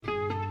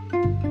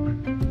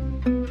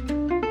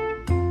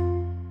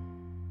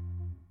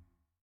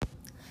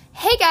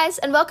guys,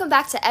 and welcome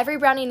back to Every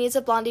Brownie Needs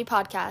a Blondie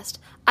podcast.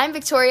 I'm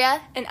Victoria.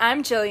 And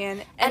I'm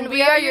Jillian. And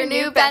we are your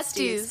new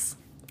besties.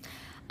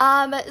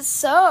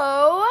 So,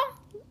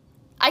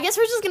 I guess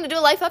we're just going to do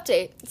a life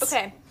update.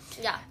 Okay.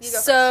 Yeah, you go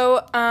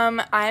So,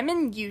 I'm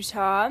in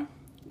Utah.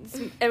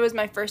 It was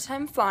my first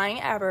time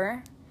flying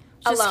ever.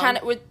 Just Alone. kind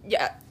of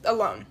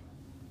alone.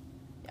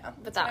 Yeah.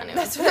 Without anyone.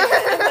 That's what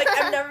I mean.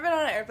 I've never been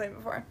on an airplane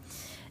before.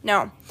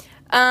 No.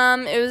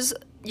 It was,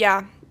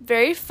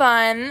 very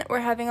fun. We're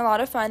having a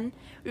lot of fun.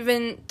 We've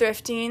been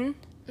thrifting,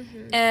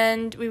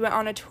 and we went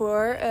on a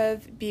tour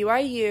of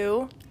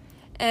BYU,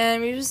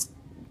 and we've just,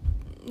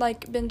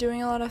 been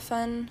doing a lot of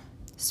fun,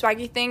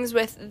 swaggy things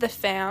with the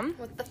fam.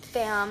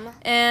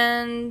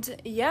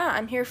 And,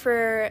 I'm here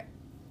for,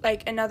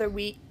 another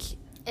week.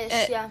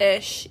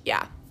 Ish,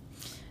 yeah.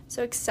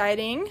 So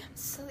exciting.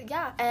 So,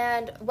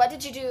 and what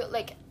did you do,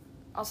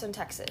 also in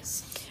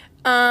Texas?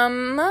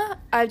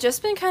 I've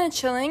just been kind of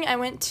chilling. I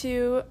went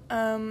to,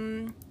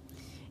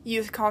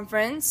 youth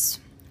conference,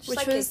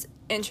 which was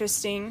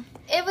interesting.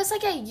 It was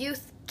like a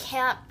youth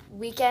camp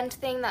weekend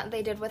thing that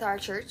they did with our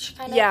church,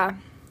 kind of. Yeah.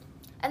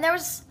 And there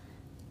was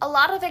a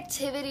lot of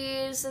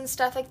activities and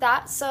stuff like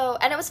that. So,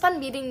 and it was fun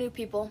meeting new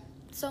people.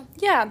 So,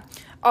 yeah.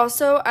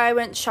 Also, I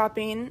went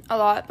shopping a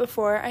lot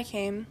before I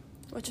came,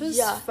 which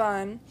was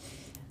fun.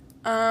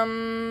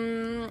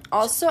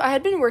 Also, I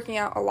had been working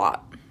out a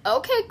lot.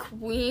 Okay,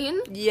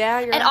 queen. Yeah.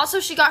 And also,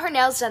 she got her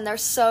nails done. They're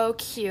so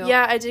cute.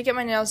 Yeah, I did get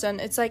my nails done.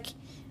 It's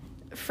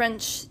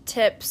French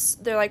tips.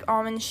 They're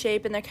almond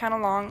shape and they're kind of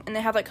long, and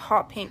they have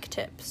hot pink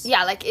tips.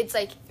 Yeah, it's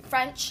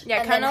French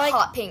and then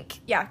hot pink.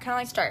 Yeah,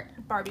 kind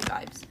of Barbie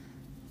vibes.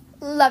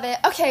 Love it.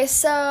 Okay,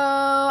 so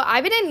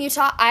I've been in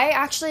Utah. I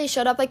actually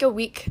showed up a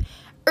week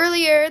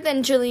earlier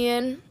than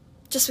Jillian,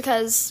 just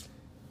because,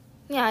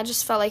 I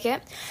just felt like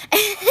it.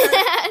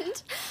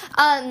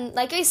 And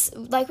like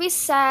we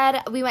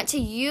said, we went to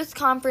youth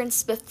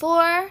conference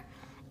before,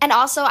 and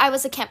also I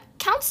was a camp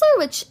counselor,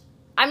 which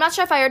I'm not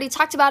sure if I already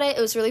talked about it.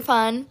 It was really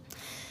fun.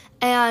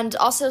 And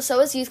also, so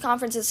was youth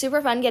conference. It's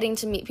super fun getting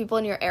to meet people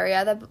in your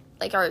area that,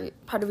 are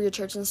part of your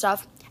church and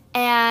stuff.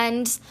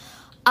 And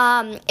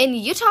in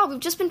Utah, we've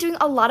just been doing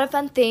a lot of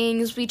fun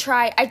things.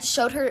 I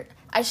showed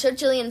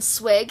Jillian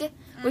Swig,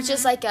 which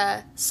is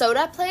a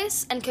soda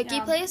place and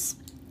cookie place.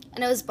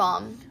 And it was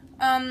bomb.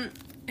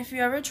 If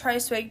you ever try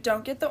Swig,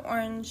 don't get the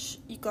orange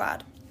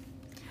Glad.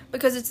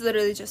 Because it's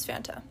literally just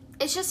Fanta.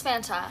 It's just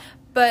Fanta.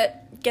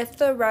 But get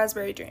the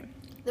Raspberry Dream.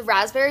 The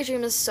Raspberry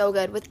Dream is so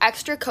good with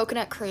extra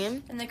coconut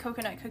cream. And the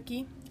coconut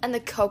cookie. And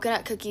the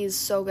coconut cookie is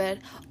so good.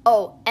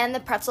 Oh, and the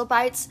pretzel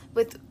bites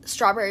with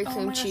strawberry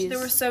cream cheese. They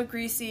were so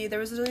greasy. There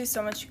was literally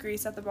so much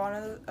grease at the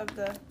bottom of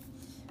the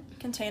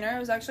container. It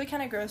was actually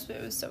kind of gross, but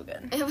it was so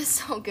good. It was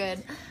so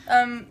good.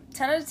 10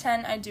 out of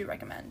 10, I do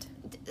recommend.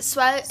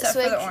 Swig for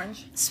the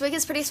orange. Swig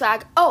is pretty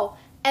swag. Oh,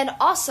 and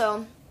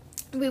also,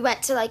 we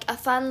went to a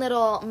fun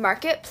little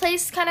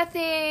marketplace kind of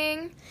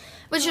thing,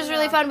 which was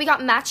really fun. We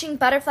got matching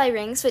butterfly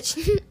rings, which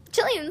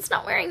Jillian's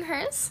not wearing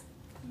hers.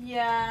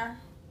 Yeah.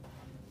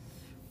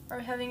 We're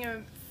having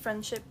a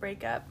friendship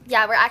breakup.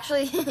 Yeah, we're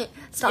actually stopping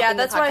Yeah,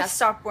 that's the podcast. why I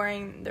stopped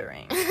wearing the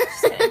ring.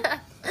 Just kidding.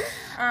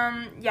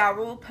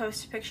 We'll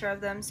post a picture of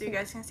them so you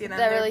guys can see them.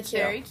 They're really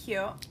cute. Very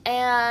cute.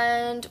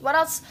 And what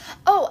else?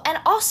 Oh, and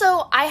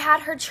also I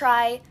had her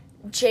try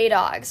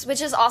J-Dogs,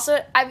 which is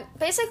also,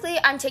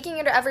 I'm taking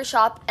her to every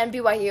shop and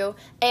BYU,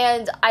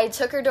 and I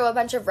took her to a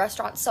bunch of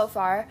restaurants so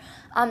far.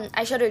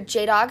 I showed her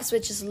J-Dogs,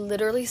 which is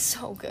literally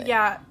so good.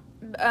 Yeah.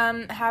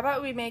 How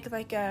about we make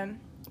a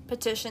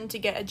petition to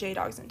get a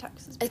J-Dogs in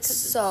Texas? It's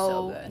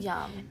so good.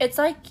 Yum. It's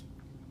a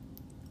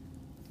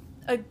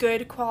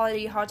good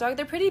quality hot dog.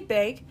 They're pretty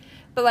big,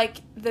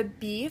 but the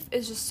beef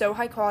is just so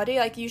high quality.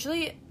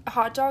 Usually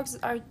hot dogs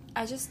are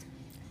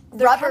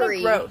they're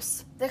rubbery. Kind of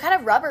gross. They're kind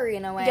of rubbery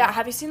in a way. Yeah,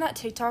 have you seen that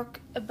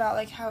TikTok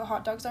about how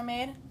hot dogs are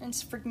made?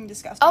 It's freaking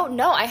disgusting. Oh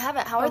no, I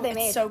haven't. How are they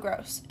made? It's so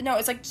gross. No,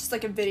 it's just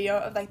a video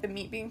of the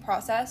meat being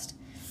processed.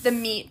 The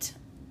meat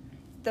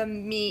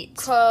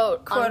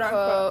quote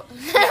unquote.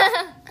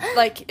 Yeah.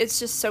 It's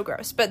just so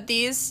gross. But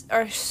these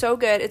are so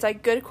good. It's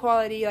good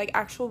quality,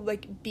 actual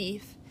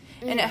beef.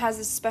 And it has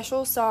this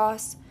special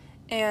sauce,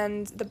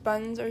 and the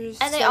buns are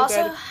just and they so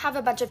also good. have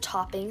a bunch of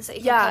toppings that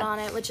you can put on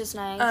it, which is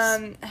nice.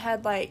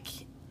 Had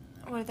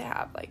what do they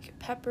have?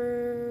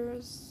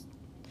 Peppers.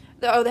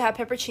 They have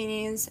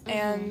pepperoncinis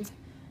and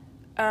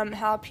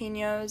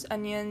jalapenos,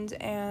 onions,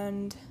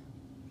 and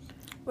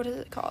what is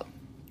it called?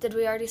 Did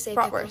we already say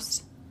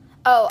bratwurst?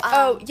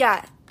 Oh,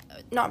 yeah,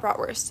 not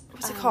bratwurst.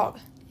 What's it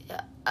called?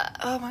 Yeah.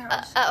 Oh my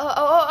gosh.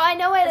 I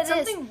know what it's it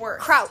is. Something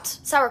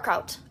worse.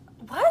 Sauerkraut.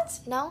 What?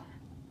 No.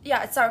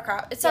 Yeah, it's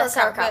sauerkraut. It's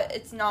sauerkraut, but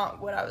it's not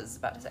what I was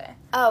about to say.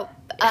 Oh,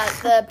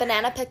 the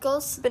banana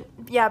pickles.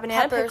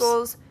 Banana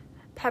pickles,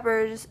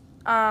 peppers.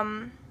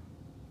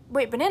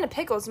 Wait, banana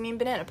pickles? You mean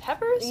banana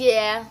peppers?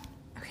 Yeah.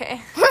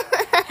 Okay.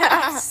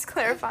 Just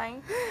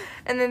clarifying.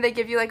 And then they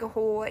give you a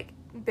whole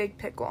big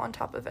pickle on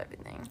top of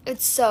everything.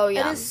 It's so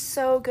yum. It is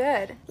so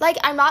good.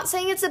 I'm not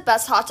saying it's the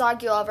best hot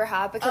dog you'll ever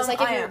have because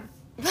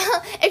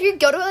if you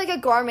go to a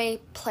gourmet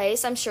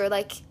place, I'm sure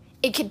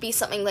it could be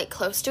something, like,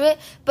 close to it.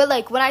 But,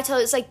 like, when I tell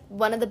you it's, like,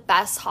 one of the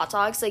best hot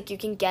dogs, like, you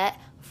can get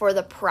for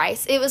the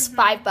price. It was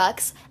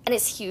 $5, and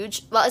it's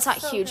huge. Well, it's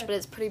not so huge, good. But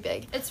it's pretty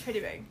big. It's pretty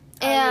big.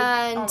 And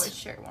I would always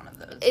share one of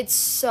those. It's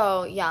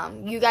so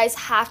yum. You guys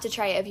have to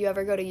try it if you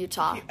ever go to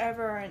Utah. If you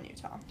ever are in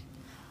Utah.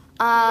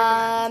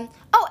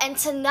 Oh, and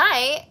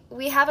tonight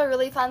we have a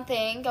really fun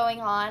thing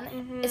going on.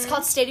 Mm-hmm. It's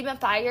called Stadium on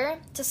Fire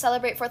to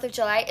celebrate 4th of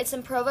July. It's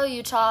in Provo,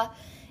 Utah.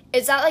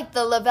 It's at, like,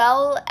 the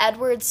Lavelle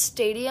Edwards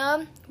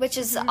Stadium, which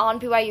is on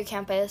BYU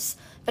campus.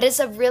 But it's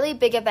a really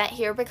big event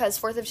here because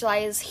 4th of July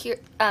is here,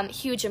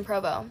 huge in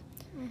Provo,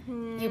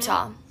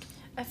 Utah.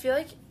 I feel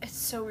like it's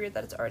so weird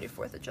that it's already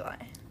 4th of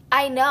July.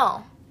 I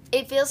know.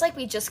 It feels like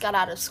we just got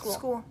out of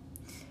school.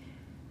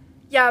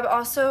 Yeah, but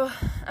also,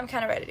 I'm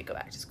kind of ready to go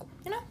back to school,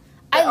 you know?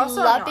 I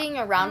love being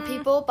around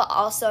people, but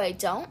also I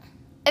don't,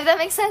 if that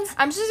makes sense.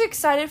 I'm just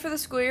excited for the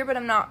school year, but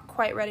I'm not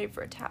quite ready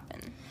for it to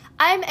happen.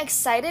 I'm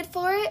excited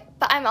for it,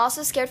 but I'm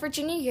also scared for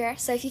junior year.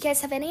 So if you guys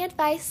have any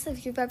advice,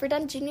 if you've ever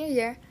done junior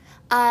year,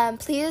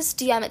 please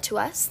DM it to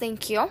us.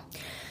 Thank you.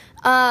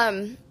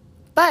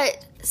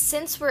 But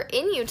since we're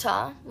in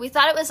Utah, we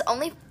thought it was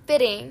only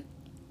fitting,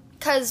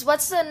 because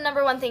what's the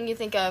number one thing you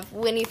think of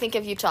when you think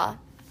of Utah?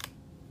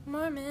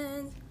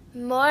 Mormons.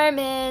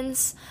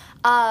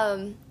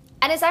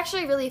 And it's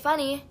actually really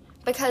funny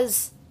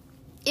because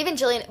even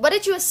Jillian, what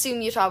did you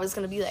assume Utah was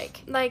going to be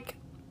like? Like,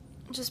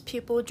 just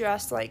people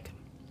dressed like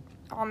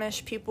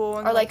Amish people.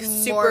 And or like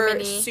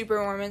super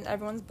Mormon.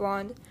 Everyone's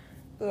blonde,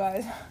 blue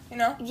eyes, you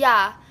know?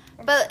 Yeah.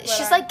 But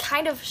she's like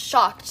kind of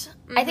shocked.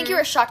 Mm-hmm. I think you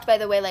were shocked by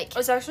the way, like...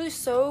 It's actually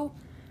so,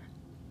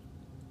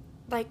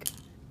 like,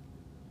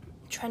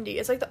 trendy.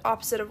 It's like the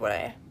opposite of what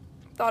I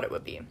thought it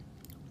would be.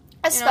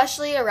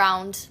 Especially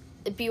around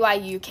the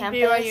BYU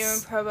campus. BYU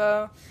and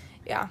Provo.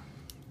 Yeah.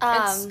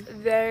 It's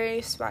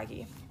very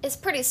swaggy. It's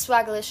pretty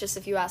swagalicious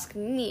if you ask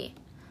me.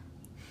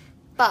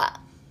 But,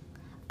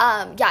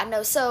 yeah,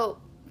 no, so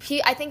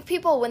I think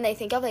people, when they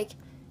think of, like,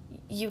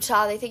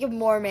 Utah, they think of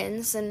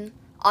Mormons and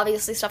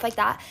obviously stuff like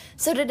that.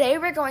 So today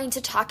we're going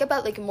to talk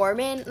about, like,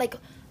 Mormon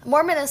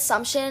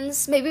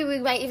assumptions. Maybe we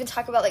might even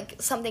talk about,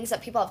 like, some things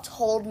that people have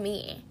told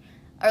me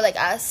or, like,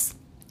 us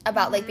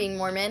about, like, being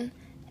Mormon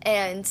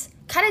and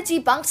kind of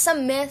debunk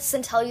some myths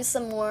and tell you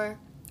some more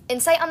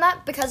insight on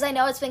that because I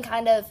know it's been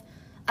kind of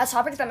a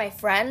topic that my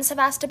friends have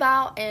asked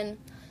about, and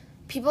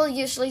people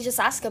usually just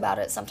ask about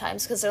it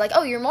sometimes because they're like,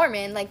 oh, you're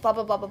Mormon, like, blah,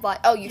 blah, blah, blah, blah.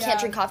 Oh, you can't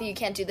drink coffee, you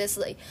can't do this,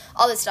 like,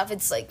 all this stuff.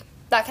 It's, like,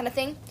 that kind of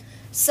thing.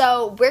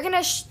 So we're going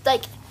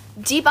to,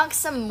 debunk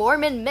some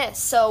Mormon myths.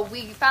 So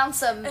we found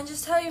some... And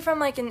just tell you from,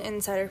 like, an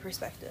insider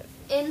perspective.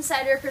 And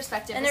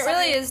it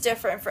really is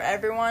different for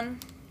everyone.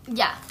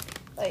 Yeah.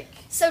 Like,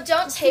 so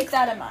don't take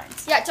that in mind.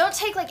 Yeah, don't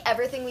take, like,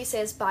 everything we say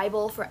as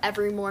Bible for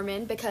every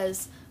Mormon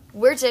because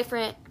we're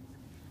different.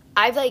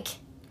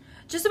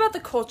 Just about the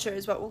culture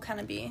is what we'll kind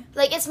of be.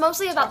 Like, it's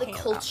mostly about the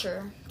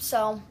culture.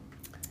 So.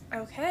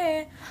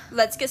 Okay.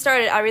 Let's get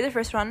started. I'll read the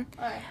first one.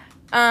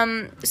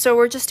 Alright. So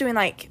we're just doing,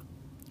 like,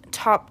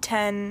 top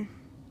 10,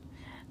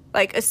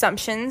 like,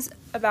 assumptions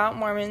about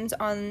Mormons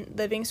on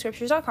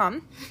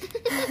livingscriptures.com.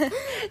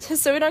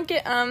 Just so we don't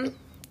get,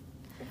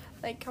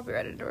 like,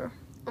 copyrighted or...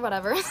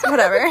 Whatever.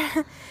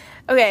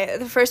 Okay,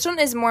 the first one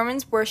is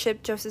Mormons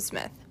worship Joseph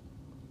Smith.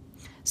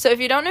 So if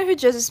you don't know who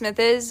Joseph Smith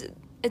is,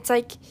 it's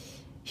like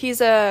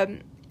he's a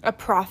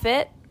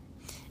prophet,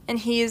 and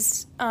he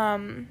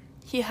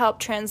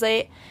helped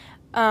translate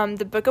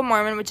the Book of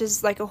Mormon, which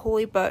is like a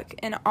holy book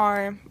in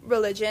our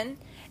religion,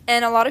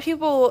 and a lot of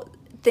people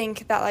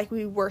think that like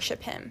we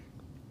worship him,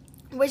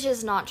 which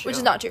is not true.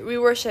 We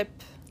worship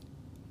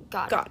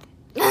God.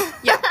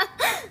 Yeah.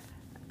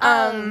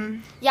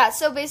 Yeah,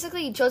 so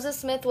basically Joseph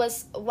Smith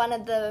was one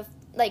of the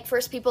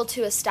first people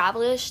to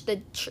establish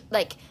the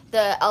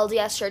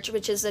LDS Church,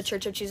 which is the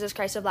Church of Jesus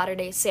Christ of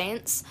Latter-day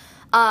Saints.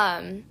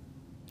 And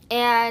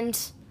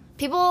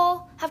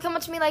people have come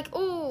up to me like,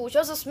 ooh,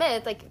 Joseph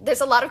Smith, like, there's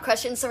a lot of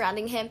questions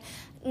surrounding him.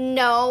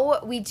 No,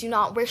 we do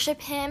not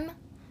worship him.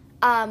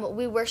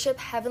 We worship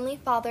Heavenly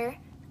Father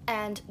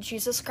and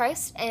Jesus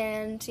Christ,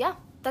 and yeah,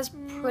 that's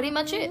pretty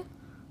much it.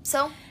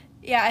 So,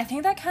 yeah, I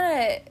think that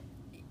kind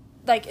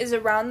of is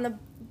around the,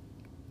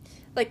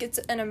 it's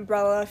an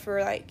umbrella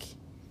for,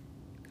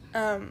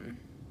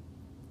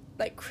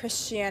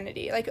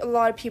 Christianity. Like, a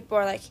lot of people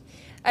are,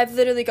 I've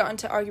literally gotten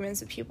into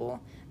arguments with people.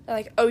 They're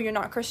like, oh, you're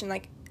not Christian.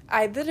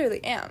 I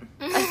literally am.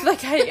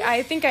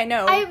 I think I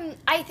know.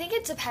 I think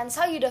it depends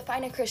how you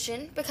define a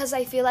Christian, because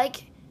I feel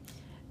like...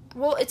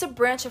 Well, it's a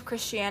branch of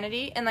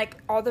Christianity, and,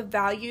 all the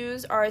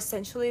values are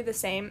essentially the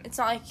same. It's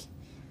not,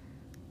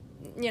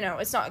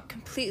 it's not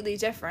completely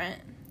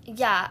different.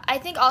 Yeah, I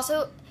think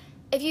also...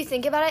 If you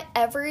think about it,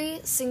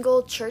 every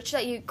single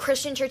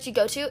Christian church you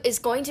go to is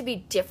going to be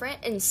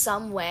different in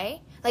some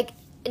way.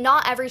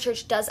 Not every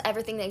church does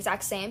everything the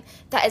exact same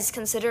that is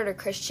considered a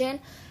Christian.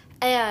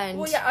 And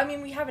well, yeah, I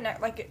mean, we have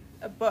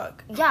a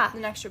book. Yeah.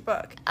 An extra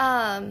book.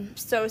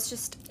 So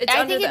it's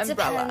under the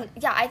umbrella.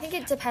 I think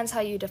it depends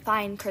how you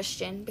define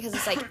Christian, because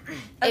it's I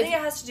think it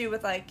has to do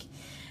with,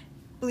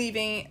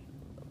 believing,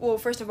 well,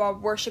 first of all,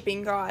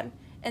 worshiping God,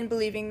 and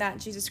believing that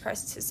Jesus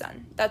Christ is his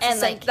son.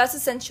 That's that's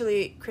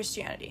essentially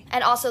Christianity.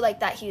 And also, like,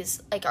 that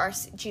he's, like,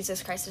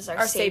 Jesus Christ is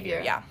our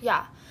Savior. Yeah.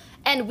 Yeah.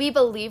 And we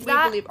believe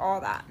that. We believe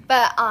all that.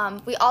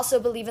 But we also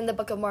believe in the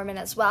Book of Mormon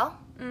as well.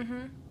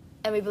 Mm-hmm.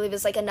 And we believe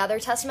it's, like, another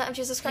testament of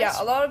Jesus Christ.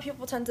 Yeah, a lot of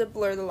people tend to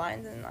blur the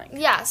lines and, like...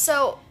 Yeah,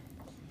 so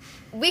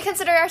we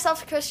consider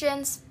ourselves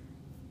Christians.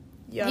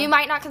 Yeah. You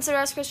might not consider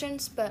us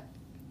Christians, but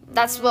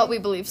that's what we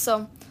believe.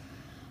 So,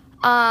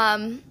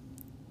 number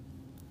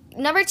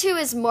 2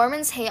 is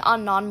Mormons hate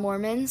on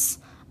non-Mormons.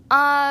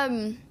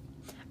 Honestly,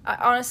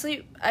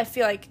 I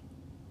feel like...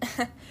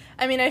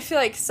 I feel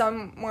like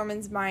some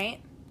Mormons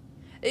might.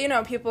 You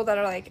know, people that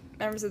are, like,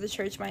 members of the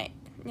church might,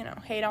 you know,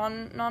 hate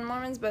on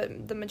non-Mormons,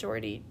 but the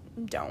majority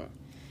don't.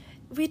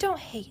 We don't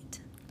hate.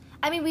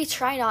 I mean, we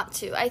try not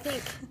to. I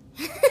think...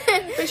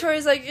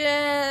 Victoria's like, we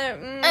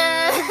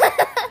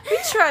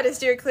try to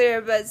steer clear,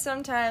 but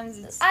sometimes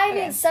it's... I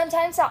mean,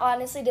 sometimes that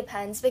honestly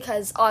depends,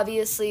 because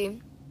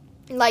obviously,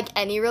 like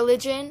any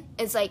religion,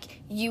 it's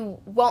like you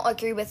won't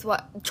agree with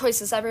what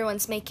choices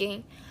everyone's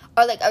making,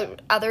 or like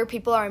other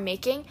people are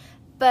making,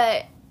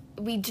 but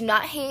we do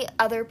not hate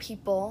other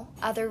people,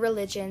 other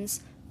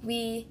religions.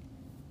 We,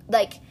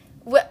 like,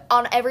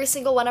 on every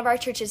single one of our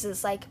churches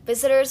is like,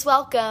 visitors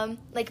welcome,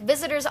 like,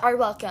 visitors are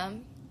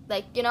welcome,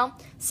 like, you know?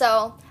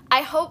 So,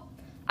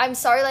 I'm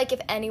sorry, like, if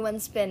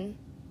anyone's been,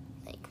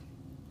 like,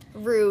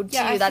 rude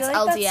to you, that's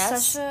feel like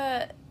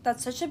LDS.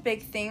 That's such a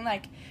big thing,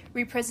 like,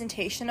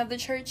 representation of the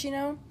church, you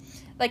know?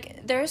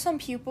 Like, there are some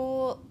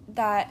people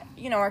that,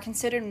 you know, are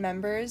considered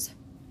members,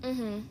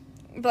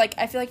 Mm-hmm. but, like,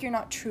 I feel like you're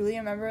not truly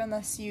a member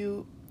unless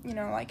you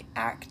know, like,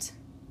 act,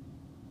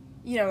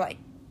 you know, like,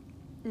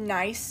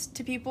 nice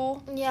to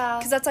people. Yeah.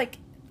 Because that's, like...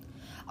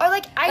 Or,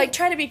 like, like,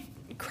 trying to be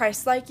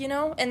Christ-like, you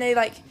know? And they,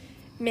 like,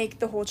 make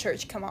the whole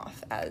church come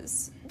off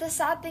as... The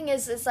sad thing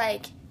is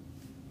like,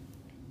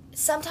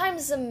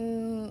 sometimes,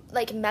 the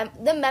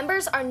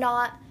members are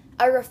not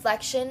a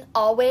reflection,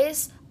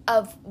 always,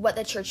 of what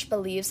the church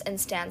believes and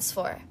stands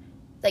for.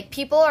 Like,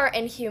 people are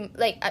human,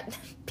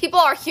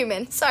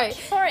 sorry.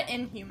 People are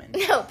inhuman.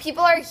 No,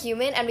 people are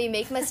human, and we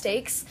make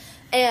mistakes,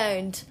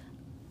 and,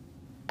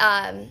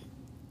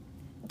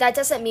 that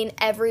doesn't mean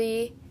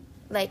every,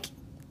 like,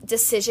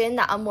 decision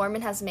that a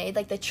Mormon has made,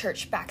 like, the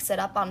church backs it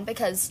up on,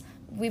 because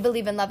we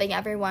believe in loving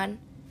everyone,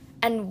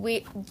 and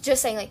we,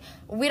 just saying, like,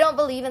 we don't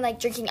believe in, like,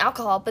 drinking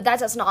alcohol, but that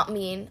does not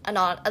mean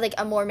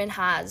a Mormon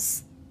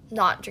has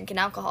not drinking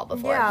alcohol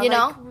before, you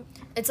know? Like,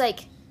 it's,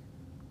 like,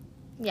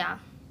 yeah.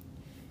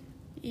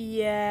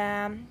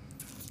 Yeah.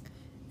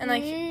 And,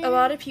 like, a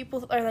lot of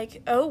people are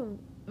like, oh,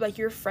 like,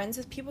 you're friends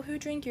with people who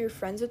drink, you're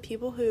friends with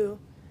people who,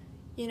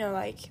 you know,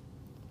 like,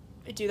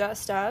 do that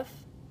stuff.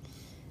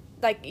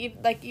 Like,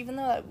 even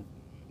though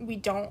we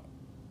don't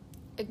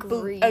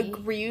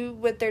agree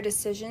with their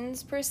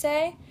decisions, per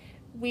se,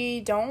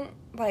 we don't,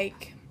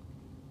 like...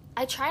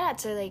 I try not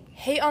to, like...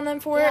 hate on them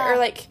for it, or,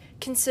 like,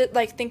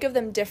 think of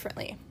them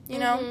differently, you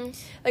know?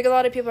 Like, a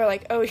lot of people are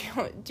like, oh,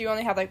 do you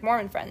only have, like,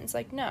 Mormon friends?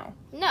 Like, no.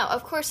 No,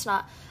 of course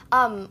not.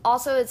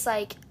 Also, it's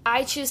like,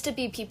 I choose to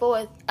be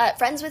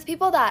friends with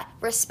people that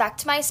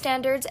respect my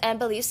standards and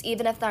beliefs,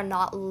 even if they're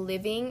not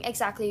living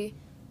exactly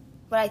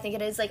what I think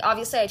it is. Like,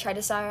 obviously, I try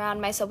to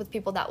surround myself with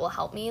people that will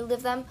help me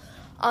live them.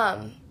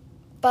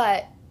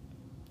 But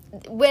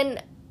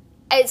when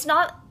it's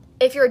not...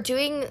 If you're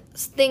doing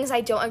things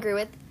I don't agree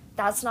with,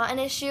 that's not an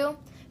issue.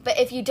 But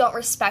if you don't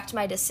respect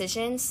my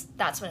decisions,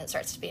 that's when it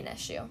starts to be an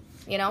issue,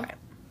 you know? Right.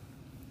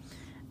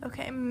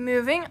 Okay,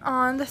 moving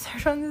on. The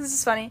third one, this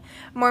is funny.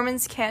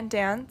 Mormons can't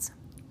dance.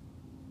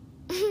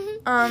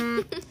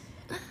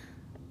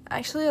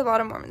 Actually, a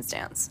lot of Mormons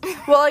dance.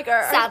 Well, like,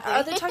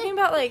 are they talking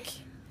about, like,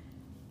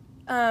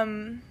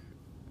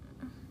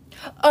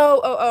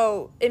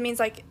 it means,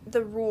 like,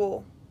 the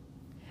rule.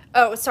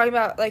 Oh, it's talking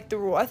about, like, the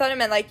rule. I thought it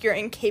meant, like, you're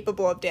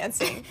incapable of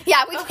dancing.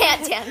 Yeah, we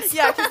can't dance.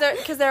 Yeah,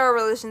 because there are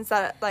religions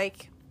that,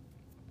 like,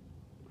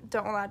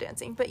 don't allow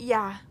dancing. But,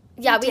 yeah.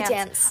 Yeah, we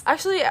dance.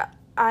 Actually,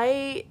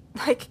 I,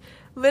 like,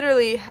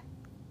 literally,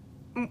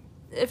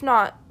 if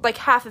not, like,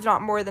 half, if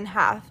not more than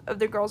half, of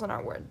the girls on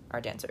our ward are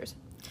dancers.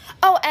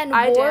 Oh, and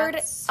a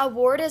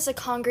ward is a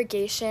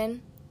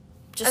congregation.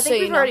 I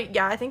think we've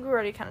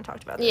already kind of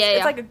talked about this. Yeah,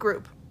 it's like a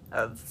group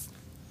of...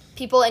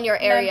 people in your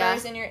area.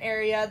 Members in your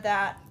area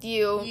that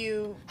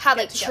you have,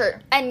 like,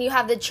 church, and you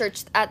have the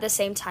church at the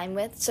same time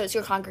with, so it's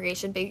your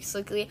congregation,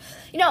 basically.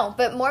 You know,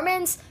 but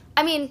Mormons,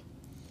 I mean,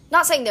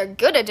 not saying they're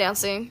good at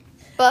dancing,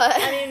 but...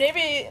 I mean,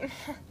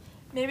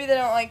 maybe they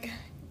don't, like,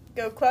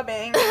 go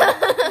clubbing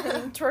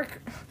and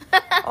twerk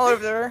all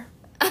over there.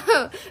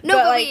 No,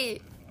 but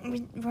like,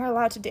 we're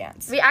allowed to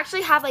dance. We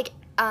actually have, like,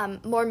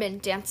 Mormon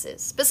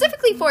dances,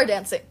 specifically for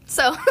dancing.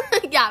 So,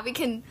 yeah, we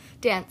can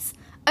dance.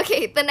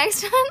 Okay, the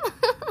next one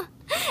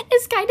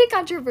is kind of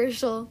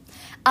controversial.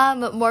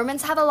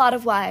 Mormons have a lot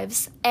of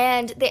wives,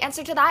 and the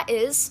answer to that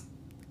is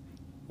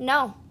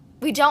no.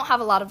 We don't have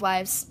a lot of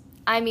wives.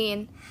 I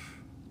mean,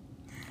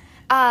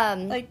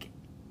 like,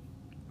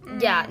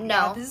 yeah, no.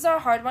 Yeah, this is a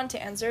hard one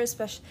to answer,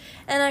 especially,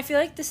 and I feel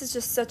like this is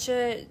just such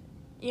a,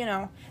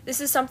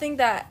 this is something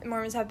that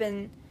Mormons have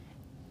been,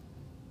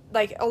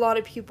 like, a lot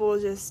of people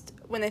just,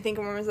 when they think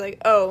of Mormons,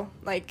 like, oh,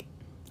 like,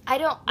 I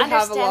don't they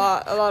understand. have a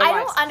lot of I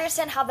wives. don't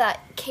understand how that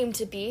came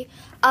to be.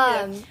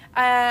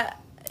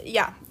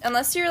 Yeah,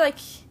 unless you're, like,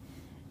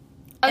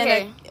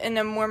 Okay. in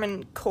a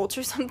Mormon cult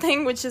or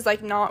something, which is,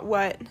 like, not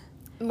what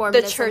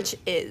Mormonism. the church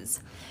is.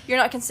 You're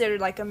not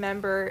considered, like, a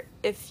member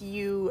if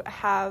you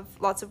have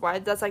lots of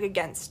wives. That's, like,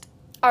 against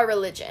Our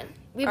religion.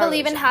 We Our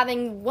believe in religion.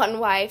 having one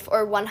wife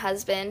or one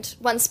husband,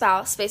 one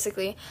spouse,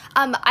 basically.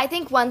 I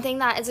think one thing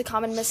that is a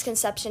common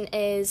misconception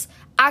is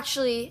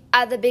actually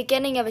at the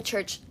beginning of the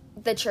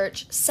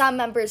church, some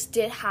members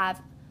did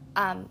have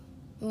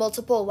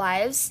multiple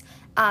wives,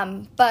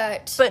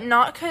 but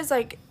not because,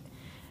 like,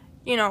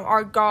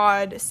 our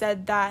God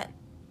said that,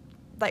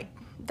 like,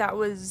 that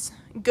was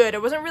good.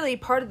 It wasn't really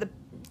part of the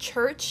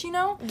church, Yeah,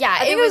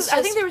 I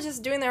I think they were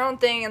just doing their own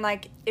thing, and,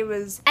 like, it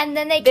was. And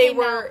then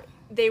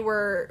they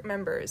were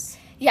members.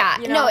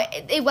 Yeah, you know? no,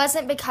 it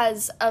wasn't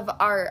because of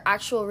our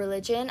actual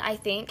religion, I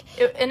think.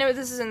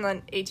 This is in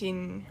the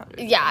 1800s.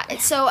 Yeah,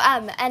 so,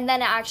 and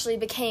then it actually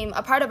became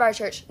a part of our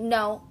church.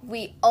 No,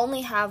 we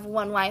only have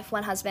one wife,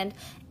 one husband,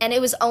 and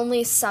it was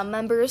only some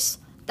members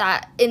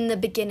that in the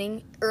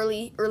beginning,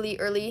 early,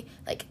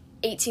 like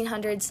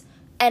 1800s,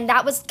 and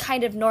that was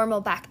kind of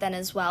normal back then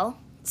as well.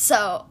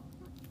 So,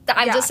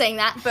 I'm just saying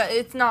that. But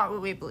it's not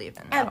what we believe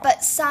in at all.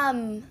 But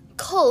some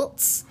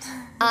cults,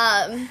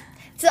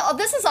 so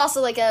this is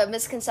also like a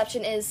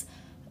misconception is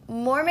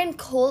Mormon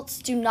cults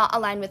do not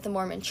align with the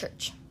Mormon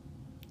church.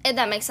 If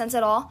that makes sense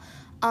at all.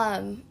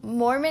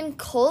 Mormon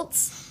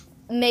cults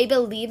may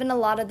believe in a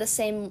lot of the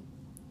same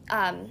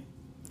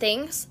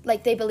things.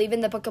 Like they believe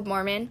in the Book of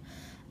Mormon.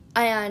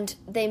 And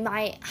they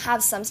might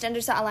have some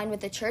standards that align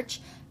with the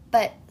church.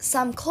 But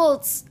some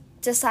cults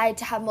decide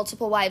to have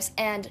multiple wives.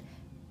 And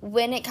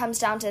when it comes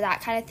down to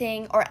that kind of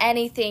thing or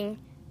anything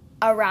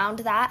around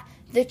that,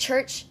 the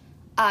church...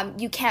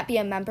 you can't be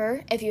a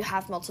member if you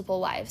have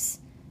multiple wives.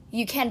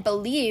 You can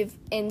believe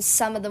in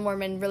some of the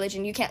Mormon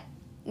religion. You can't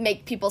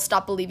make people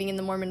stop believing in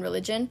the Mormon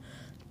religion.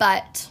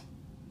 But,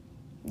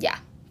 yeah.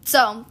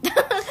 So.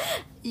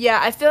 Yeah,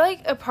 I feel like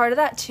a part of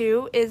that,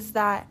 too, is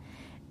that,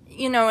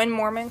 in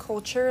Mormon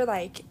culture,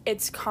 like,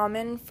 it's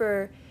common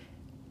for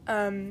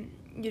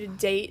you to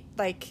date,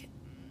 like,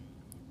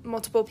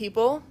 multiple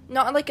people.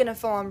 Not, like, in a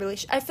full-on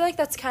relationship. I feel like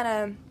that's kind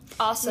of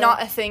Also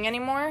not a thing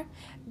anymore.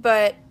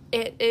 But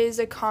it is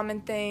a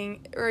common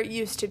thing, or it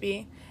used to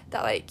be,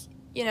 that, like,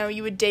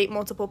 you would date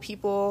multiple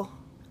people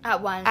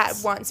at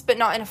once. But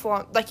not in a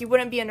full, like, you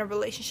wouldn't be in a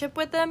relationship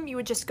with them. You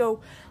would just go,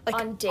 like,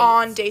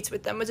 on dates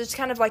with them, which is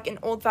kind of, like, an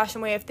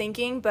old-fashioned way of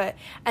thinking. But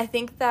I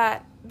think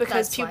that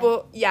because That's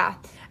people,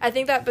 I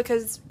think that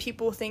because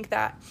people think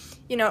that,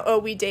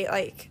 we date,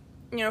 like,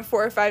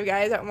 4 or 5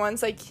 guys at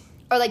once, like...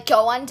 Or, like,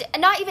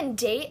 not even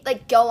date,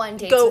 like, go on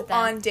dates with them. Go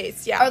on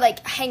dates, yeah. Or,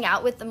 like, hang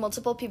out with the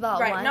multiple people at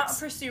once. Right, not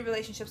pursue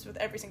relationships with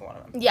every single one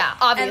of them. Yeah,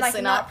 obviously and, like,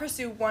 not. not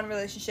pursue one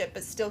relationship,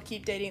 but still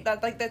keep dating.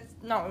 That's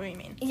not what we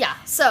mean. Yeah,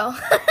 so.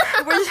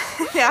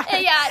 Yeah.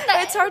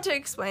 It's hard to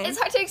explain. It's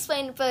hard to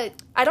explain, but.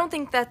 I don't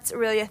think that's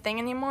really a thing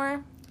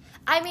anymore.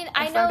 I mean,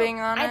 I if know. I'm being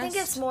honest. I think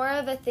it's more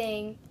of a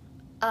thing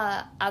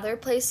other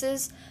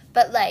places,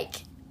 but,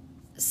 like,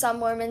 some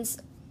Mormons,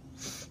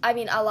 I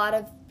mean, a lot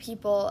of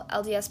people,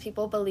 LDS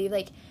people, believe,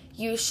 like,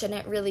 you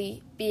shouldn't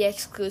really be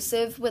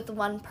exclusive with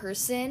one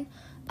person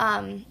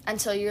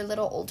until you're a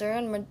little older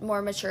and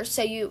more mature.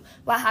 So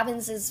what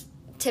happens is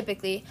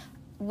typically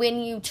when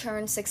you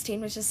turn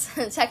 16, which is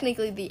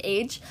technically the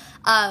age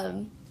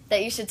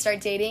that you should start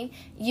dating,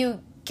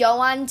 you go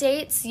on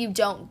dates, you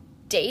don't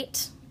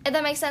date. If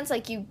that makes sense,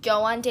 like you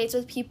go on dates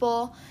with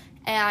people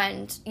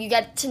and you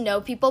get to know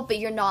people, but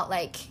you're not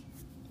like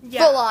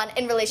full on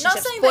in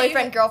relationships,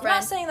 boyfriend, girlfriend.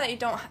 Not saying that you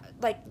don't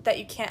that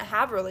you can't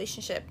have a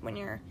relationship when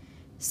you're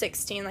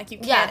 16, like you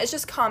can. Yeah. It's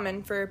just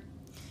common for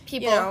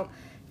people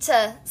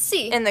to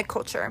see in the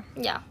culture.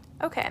 Yeah.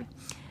 Okay.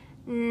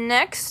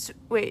 Next,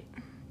 wait,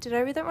 did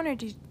I read that one or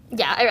did you?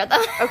 Yeah, I read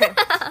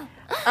that.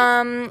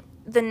 Okay.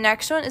 The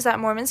next one is that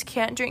Mormons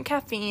can't drink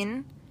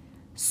caffeine.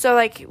 So,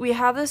 like, we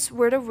have this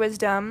word of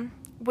wisdom,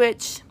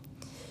 which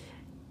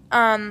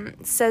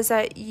says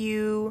that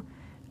you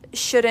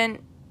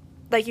shouldn't,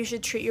 like, you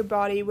should treat your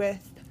body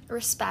with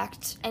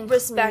respect and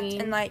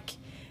like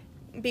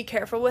be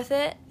careful with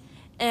it.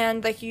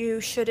 And, like,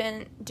 you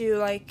shouldn't do,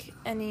 like,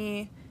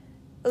 any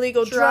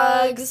illegal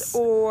drugs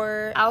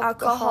or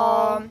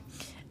alcohol.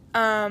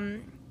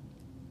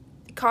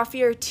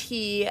 Coffee or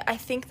tea. I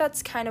think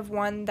that's kind of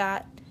one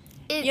that,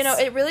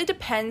 it really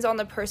depends on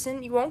the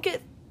person. You won't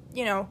get,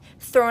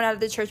 thrown out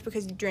of the church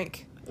because you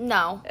drink.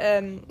 No.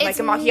 Like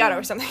a macchiato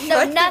or something.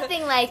 No,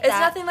 nothing like that. It's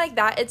nothing like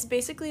that. It's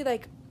basically,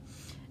 like,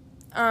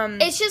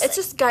 it's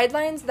just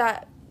guidelines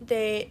that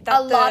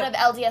a lot of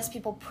LDS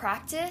people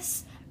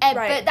practice. And,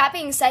 right. But that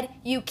being said,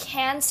 you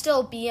can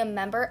still be a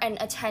member and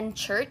attend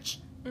church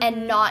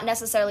and not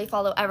necessarily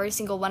follow every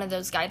single one of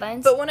those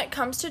guidelines. But when it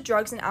comes to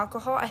drugs and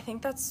alcohol, I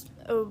think that's,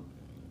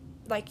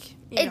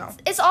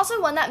 it's also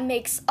one that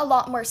makes a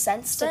lot more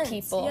sense to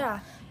people.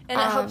 Yeah. And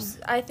it helps.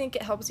 I think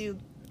it helps you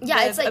yeah,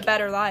 live it's like a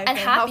better life and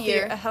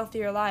happier. a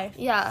healthier life.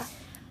 Yeah.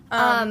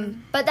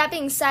 But that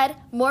being said,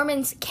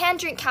 Mormons can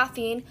drink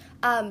caffeine.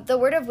 The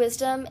word of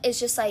wisdom is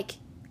just like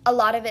a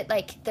lot of it,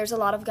 like there's a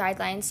lot of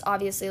guidelines,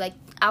 obviously, like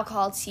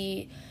alcohol,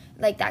 tea,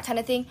 like that kind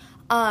of thing.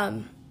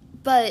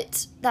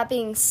 But that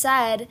being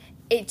said,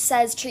 it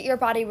says treat your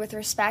body with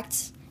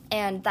respect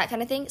and that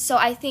kind of thing. So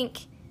I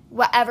think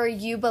whatever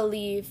you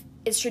believe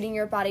is treating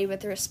your body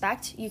with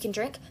respect, you can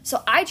drink.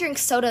 So I drink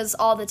sodas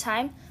all the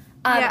time.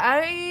 Yeah,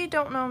 I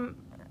don't know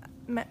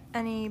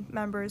any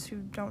members who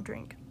don't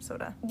drink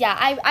soda. Yeah,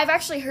 I've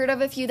actually heard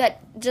of a few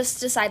that just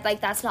decide,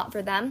 like, that's not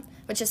for them,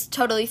 which is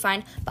totally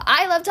fine. But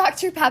I love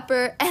Dr.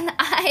 Pepper, and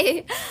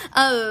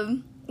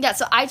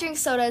so I drink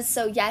sodas.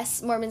 So,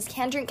 yes, Mormons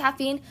can drink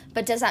caffeine,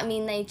 but does that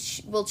mean they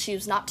will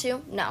choose not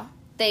to? No.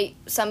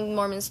 Some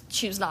Mormons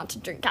choose not to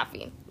drink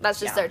caffeine. That's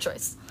just their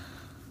choice.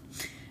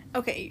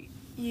 Okay,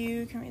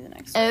 you can read the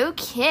next one.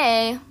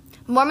 Okay.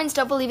 Mormons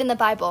don't believe in the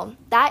Bible.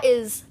 That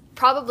is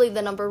probably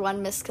the number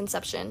one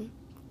misconception,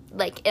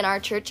 like, in our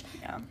church.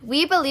 Yeah.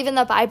 We believe in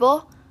the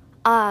Bible.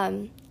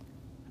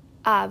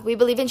 We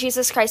believe in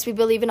Jesus Christ. We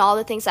believe in all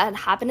the things that had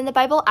happened in the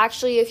Bible.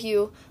 Actually, if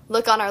you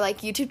look on our,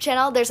 like, YouTube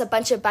channel, there's a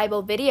bunch of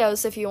Bible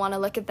videos if you want to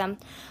look at them.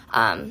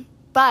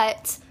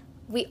 But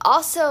we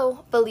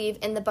also believe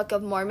in the Book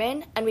of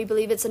Mormon, and we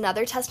believe it's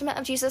another testament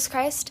of Jesus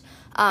Christ,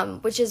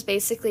 which is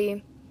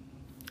basically,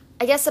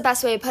 I guess the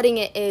best way of putting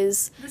it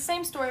is the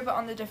same story, but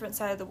on the different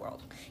side of the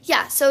world.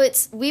 Yeah, so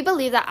we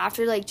believe that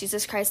after, like,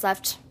 Jesus Christ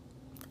left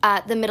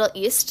the Middle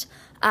East,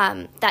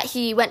 that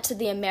he went to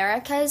the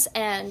Americas,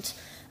 and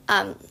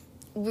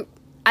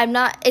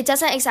it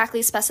doesn't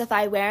exactly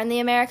specify where in the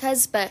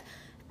Americas, but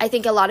I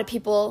think a lot of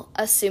people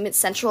assume it's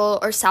Central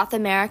or South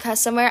America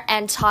somewhere,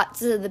 and taught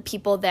to the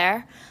people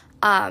there.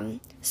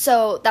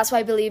 So that's why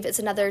I believe it's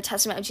another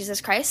testament of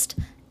Jesus Christ.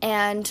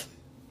 And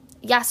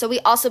yeah, so we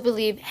also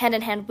believe hand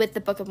in hand with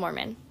the Book of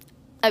Mormon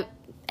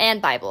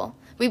and Bible.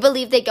 We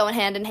believe they go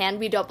hand in hand.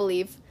 We don't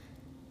believe,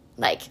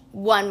 like,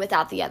 one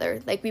without the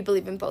other. Like, we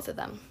believe in both of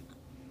them.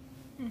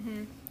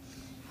 Mm-hmm.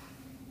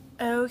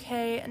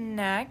 Okay,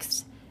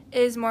 next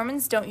is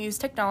Mormons don't use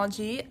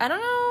technology. I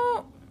don't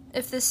know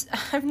if this...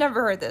 I've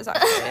never heard this,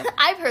 actually.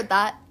 I've heard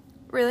that.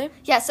 Really?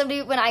 Yeah,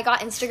 somebody, when I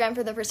got Instagram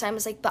for the first time,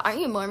 was like, but aren't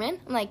you Mormon?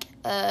 I'm like,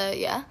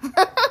 yeah.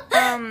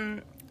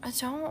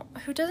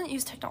 Who doesn't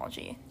use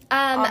technology?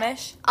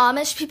 Amish?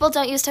 Amish people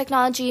don't use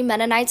technology.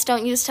 Mennonites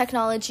don't use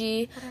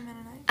technology. What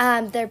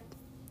are Mennonites?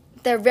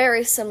 They're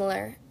very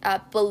similar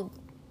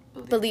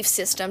belief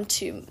system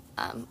to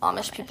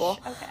Amish people.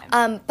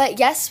 Okay. But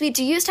yes, we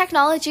do use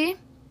technology.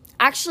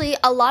 Actually,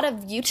 a lot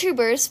of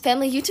YouTubers,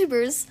 family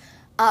YouTubers,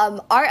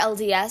 are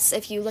LDS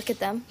if you look at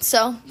them.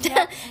 So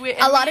yeah, we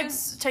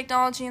use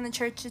technology in the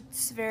church.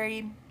 It's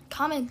very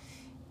common.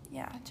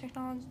 Yeah,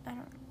 technology. I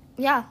don't.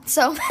 Yeah,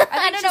 so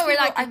I don't know where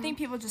that. I think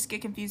people just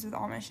get confused with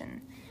Amish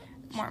and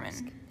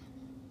Mormon.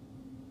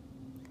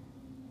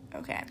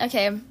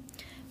 Okay.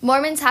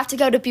 Mormons have to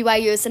go to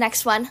BYU is the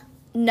next one.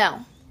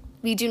 No,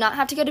 we do not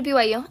have to go to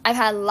BYU. I've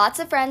had lots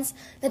of friends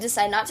that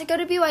decide not to go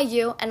to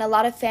BYU, and a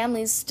lot of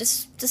families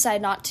just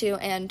decide not to.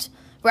 And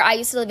where I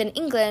used to live in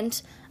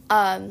England,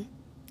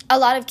 a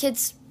lot of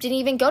kids didn't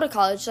even go to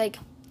college. Like,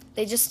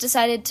 they just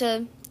decided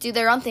to do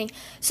their own thing.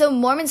 So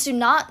Mormons do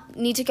not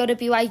need to go to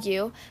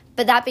BYU.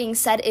 But that being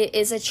said, it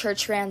is a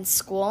church-ran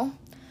school.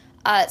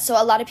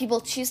 So a lot of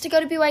people choose to go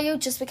to BYU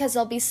just because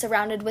they'll be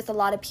surrounded with a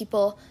lot of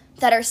people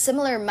that are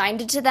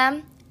similar-minded to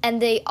them.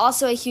 And a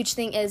huge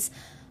thing is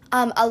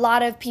a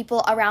lot of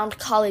people around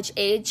college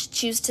age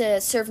choose to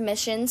serve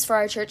missions for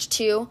our church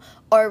too,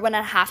 or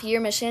 1.5-year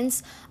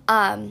missions.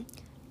 And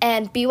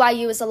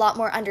BYU is a lot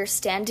more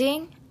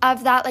understanding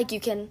of that. Like, you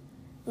can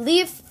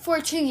leave for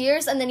 2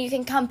 years and then you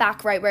can come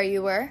back right where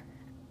you were.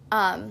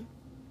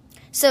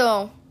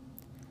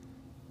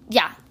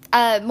 Yeah,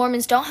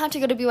 Mormons don't have to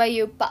go to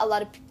BYU, but a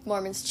lot of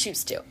Mormons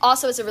choose to.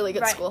 Also, it's a really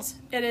good school.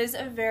 It is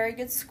a very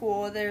good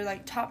school. They're,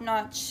 like,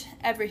 top-notch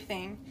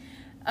everything.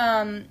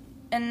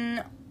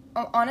 And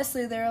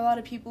honestly, there are a lot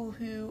of people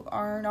who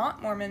are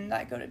not Mormon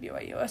that go to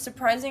BYU. A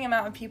surprising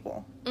amount of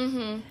people.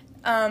 Mm-hmm.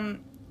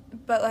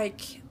 But,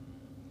 like,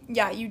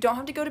 yeah, you don't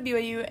have to go to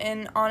BYU,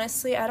 and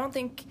honestly, I don't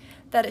think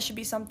that it should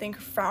be something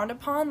frowned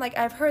upon. Like,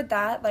 I've heard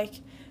that,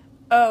 like...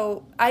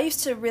 Oh, I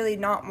used to really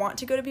not want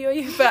to go to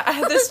BYU, but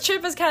this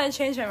trip has kind of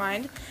changed my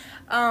mind.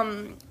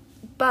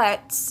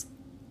 But,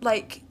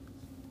 like,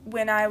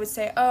 when I would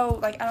say, oh,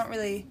 like, I don't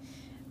really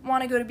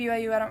want to go to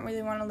BYU, I don't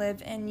really want to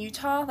live in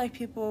Utah, like,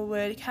 people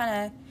would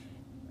kind of,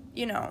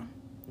 you know,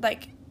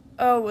 like,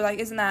 oh, like,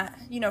 isn't that,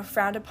 you know,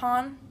 frowned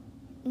upon?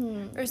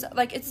 Or is that,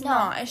 like, it's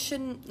not. It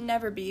shouldn't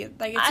never be.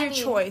 Like, it's your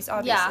choice,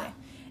 obviously. Yeah.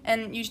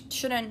 And you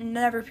shouldn't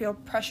never feel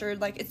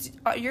pressured. Like, it's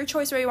your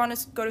choice where you want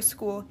to go to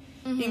school.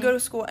 Mm-hmm. You can go to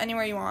school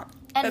anywhere you want.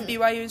 But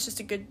BYU is just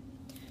a good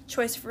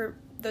choice for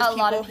those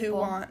people who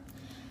want.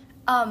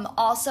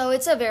 Also,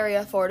 it's a very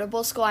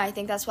affordable school. I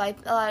think that's why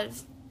a lot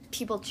of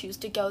people choose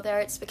to go there.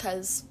 It's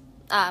because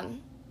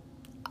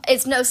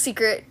it's no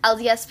secret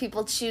LDS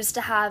people choose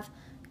to have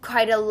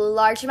quite a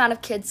large amount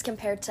of kids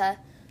compared to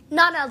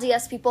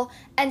non-LDS people,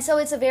 and so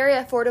it's a very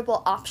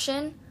affordable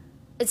option.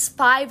 It's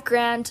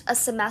 $5,000 a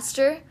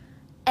semester,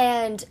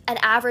 and an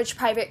average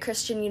private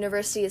Christian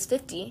university is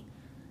 $50,000.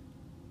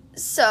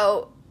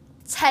 So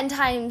 10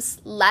 times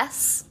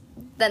less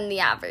than the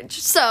average.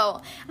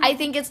 So I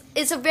think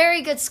it's a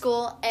very good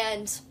school,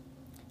 and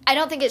I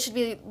don't think it should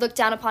be looked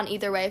down upon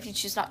either way if you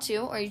choose not to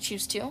or you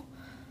choose to.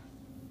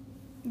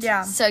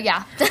 Yeah. So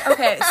yeah.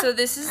 Okay, so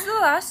this is the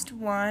last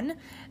one.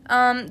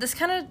 This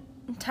kind of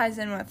ties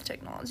in with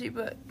technology,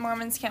 but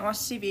Mormons can't watch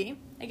TV.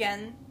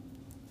 Again,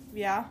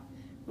 yeah.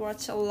 We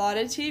watch a lot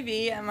of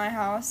TV at my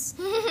house.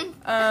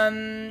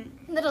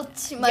 Little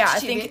too much yeah,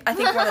 TV.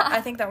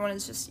 I think that one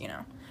is just,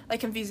 like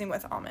confusing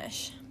with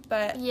Amish.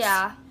 But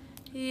yeah.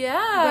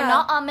 Yeah. We're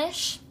not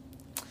Amish.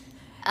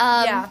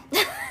 Yeah.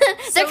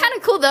 They're kind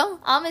of cool though.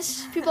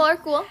 Amish people are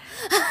cool.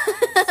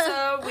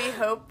 So we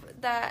hope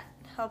that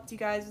helped you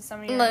guys with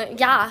some of your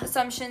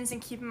assumptions,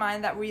 and keep in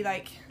mind that we're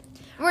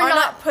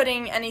not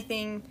putting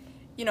anything,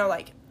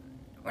 like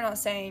we're not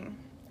saying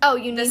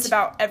this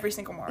about every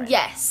single Mormon.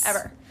 Yes.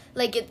 Ever.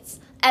 Like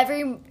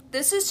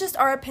this is just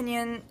our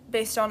opinion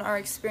based on our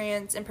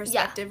experience and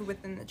perspective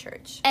within the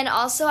church. And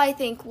also I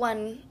think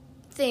one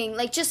thing,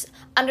 like just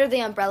under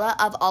the umbrella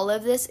of all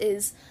of this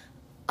is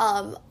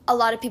a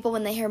lot of people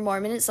when they hear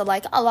Mormon, it's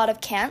like a lot of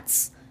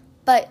can'ts.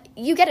 But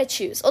you get to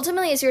choose.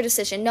 Ultimately, it's your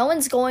decision. No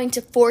one's going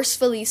to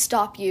forcefully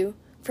stop you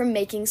from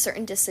making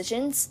certain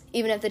decisions,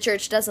 even if the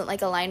church doesn't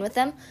align with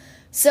them.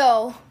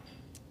 So,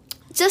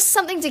 just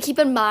something to keep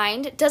in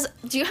mind.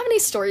 Do you have any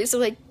stories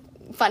of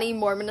funny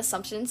Mormon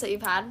assumptions that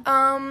you've had?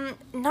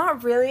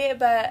 Not really,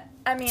 but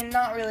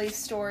not really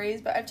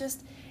stories. But I've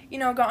just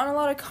gotten a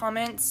lot of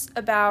comments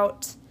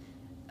about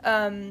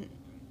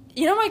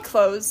my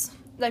clothes.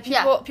 Like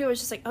people are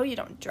just like, oh, you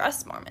don't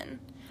dress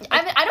Mormon.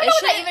 I don't know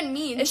what that even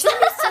means.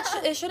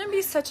 It shouldn't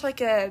be such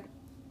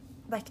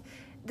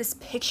this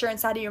picture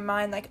inside of your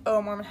mind,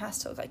 oh, Mormon has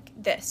to look like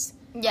this.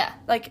 Yeah.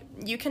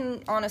 You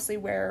can honestly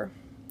wear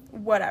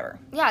whatever.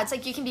 Yeah, it's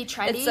you can be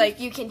trendy.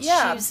 You can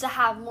choose to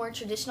have more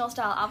traditional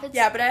style outfits.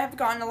 Yeah, but I have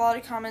gotten a lot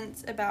of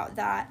comments about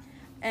that,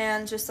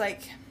 and just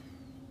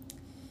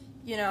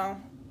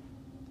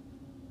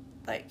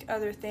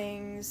other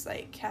things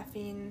like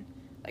caffeine,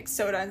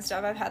 soda and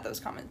stuff. I've had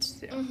those comments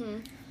too. Mm-hmm.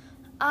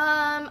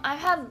 I've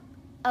had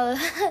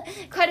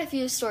quite a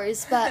few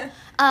stories, but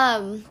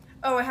I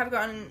have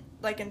gotten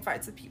in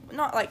fights with people,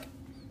 not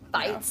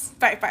fights,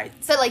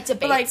 fights, but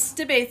debates, but,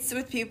 debates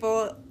with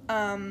people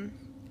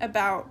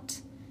about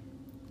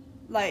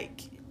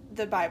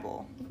the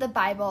Bible,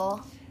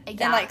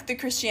 yeah. And the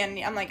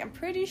Christianity. I'm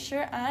pretty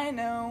sure I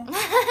know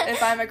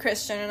if I'm a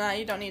Christian or not.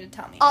 You don't need to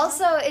tell me.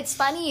 Also, it's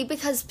funny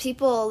because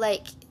people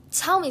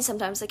tell me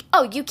sometimes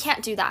oh, you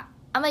can't do that.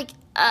 I'm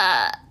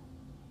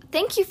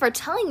thank you for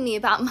telling me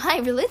about my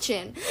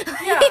religion.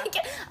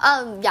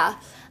 Yeah.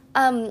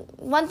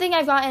 One thing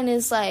I've gotten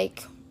is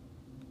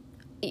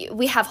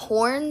we have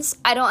horns.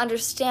 I don't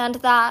understand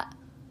that.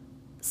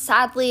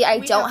 Sadly, I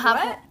don't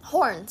have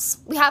horns.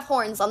 We have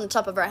horns on the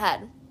top of our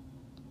head.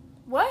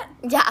 What?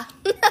 Yeah.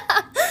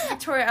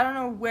 Victoria, I don't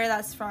know where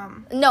that's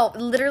from. No,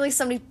 literally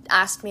somebody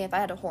asked me if I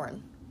had a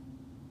horn.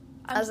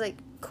 I was like,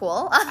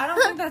 cool. I don't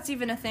think that's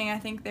even a thing. I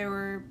think they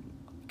were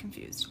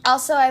confused.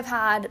 Also, I've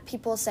had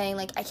people saying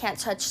I can't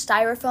touch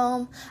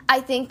styrofoam. I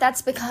think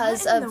that's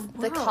because of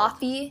the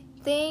coffee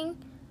thing,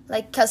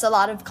 because a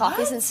lot of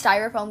coffee's in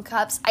styrofoam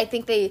cups. I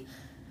think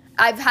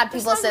I've had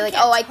people say I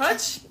can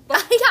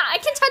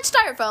touch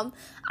styrofoam.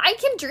 I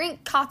can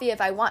drink coffee if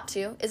I want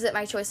to. Is it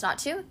my choice not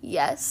to?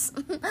 Yes.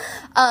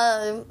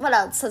 What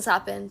else has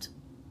happened?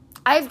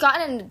 I've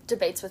gotten in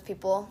debates with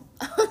people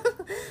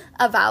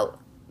about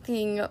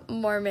being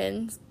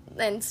Mormons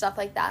and stuff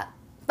like that.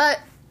 But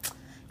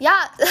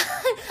yeah,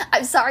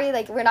 I'm sorry,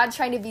 we're not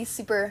trying to be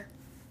super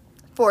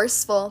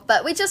forceful,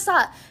 but we just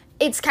thought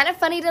it's kind of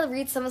funny to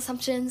read some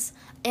assumptions,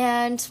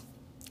 and,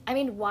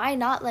 why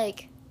not,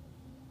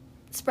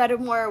 spread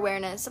more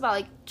awareness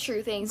about,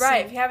 true things.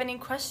 Right, if you have any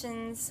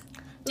questions,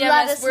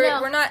 let us know.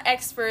 We're not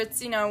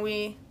experts,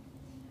 we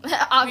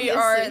Obviously. We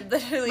are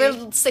literally...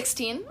 We're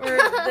 16.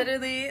 We're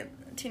literally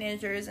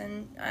teenagers,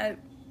 and,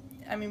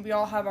 we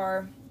all have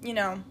our,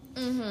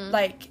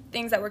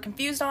 things that we're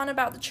confused on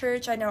about the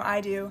church. I know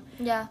I do.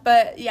 Yeah.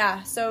 But,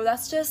 yeah, so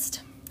that's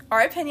just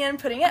our opinion,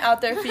 putting it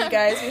out there for you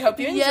guys. We hope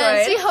you enjoyed.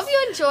 Yes, we hope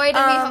you enjoyed,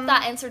 and we hope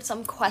that answered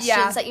some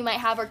questions that you might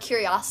have or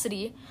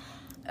curiosity.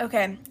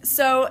 Okay,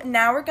 so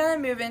now we're going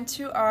to move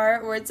into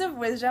our Words of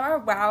Wisdom, our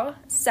WOW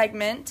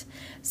segment.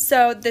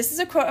 So this is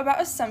a quote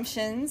about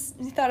assumptions.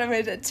 We thought it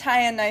would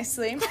tie in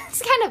nicely.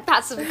 It's kind of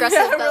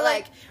passive-aggressive,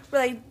 but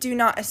we're do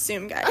not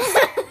assume, guys.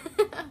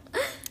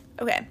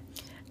 Okay,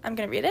 I'm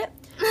going to read it.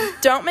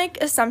 Don't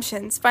make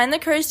assumptions. Find the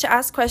courage to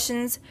ask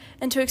questions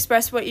and to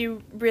express what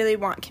you really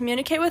want.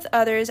 Communicate with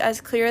others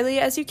as clearly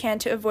as you can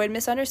to avoid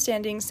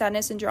misunderstanding,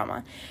 sadness, and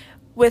drama.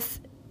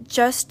 With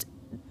just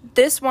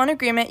this one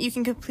agreement, you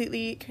can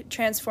completely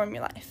transform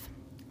your life.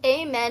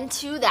 Amen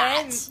to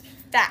that. And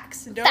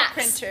facts. No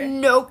printer.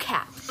 No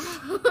cap.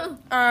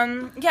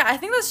 Yeah, I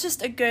think that's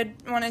just a good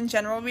one in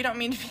general. We don't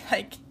mean to be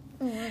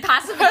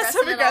passive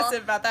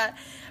aggressive about that.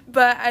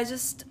 But I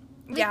just,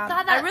 glad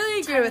I that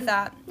really agree time- with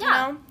that.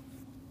 Yeah. You know?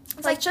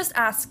 It's like, just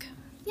ask.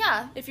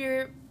 Yeah. If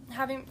you're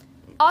having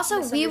Also,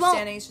 we won't.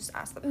 misunderstandings, just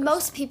ask the person.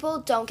 Most people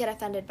don't get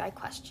offended by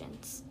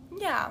questions.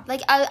 Yeah.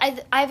 Like,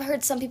 I've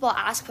heard some people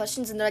ask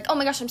questions and they're like, oh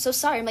my gosh, I'm so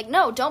sorry. I'm like,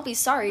 no, don't be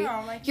sorry.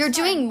 No, like, You're it's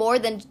fine. doing more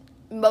than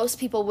most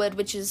people would,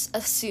 which is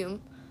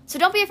assume. So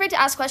don't be afraid to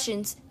ask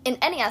questions in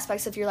any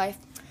aspects of your life.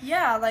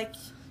 Yeah, like,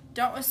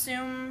 don't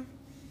assume,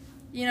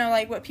 you know,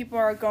 like, what people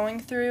are going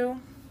through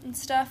and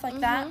stuff like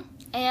that.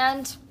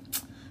 And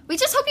we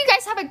just hope you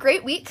guys have a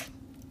great week.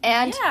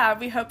 And yeah,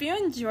 we hope you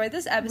enjoyed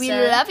this episode. we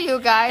love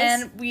you guys.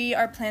 And we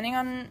are planning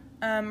on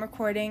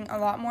recording a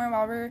lot more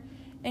while we're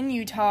in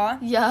Utah.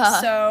 Yeah.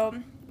 So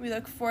we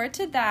look forward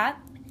to that.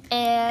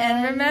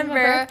 And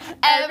remember,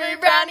 every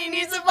brownie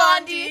needs a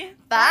Bondi.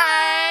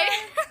 Bye.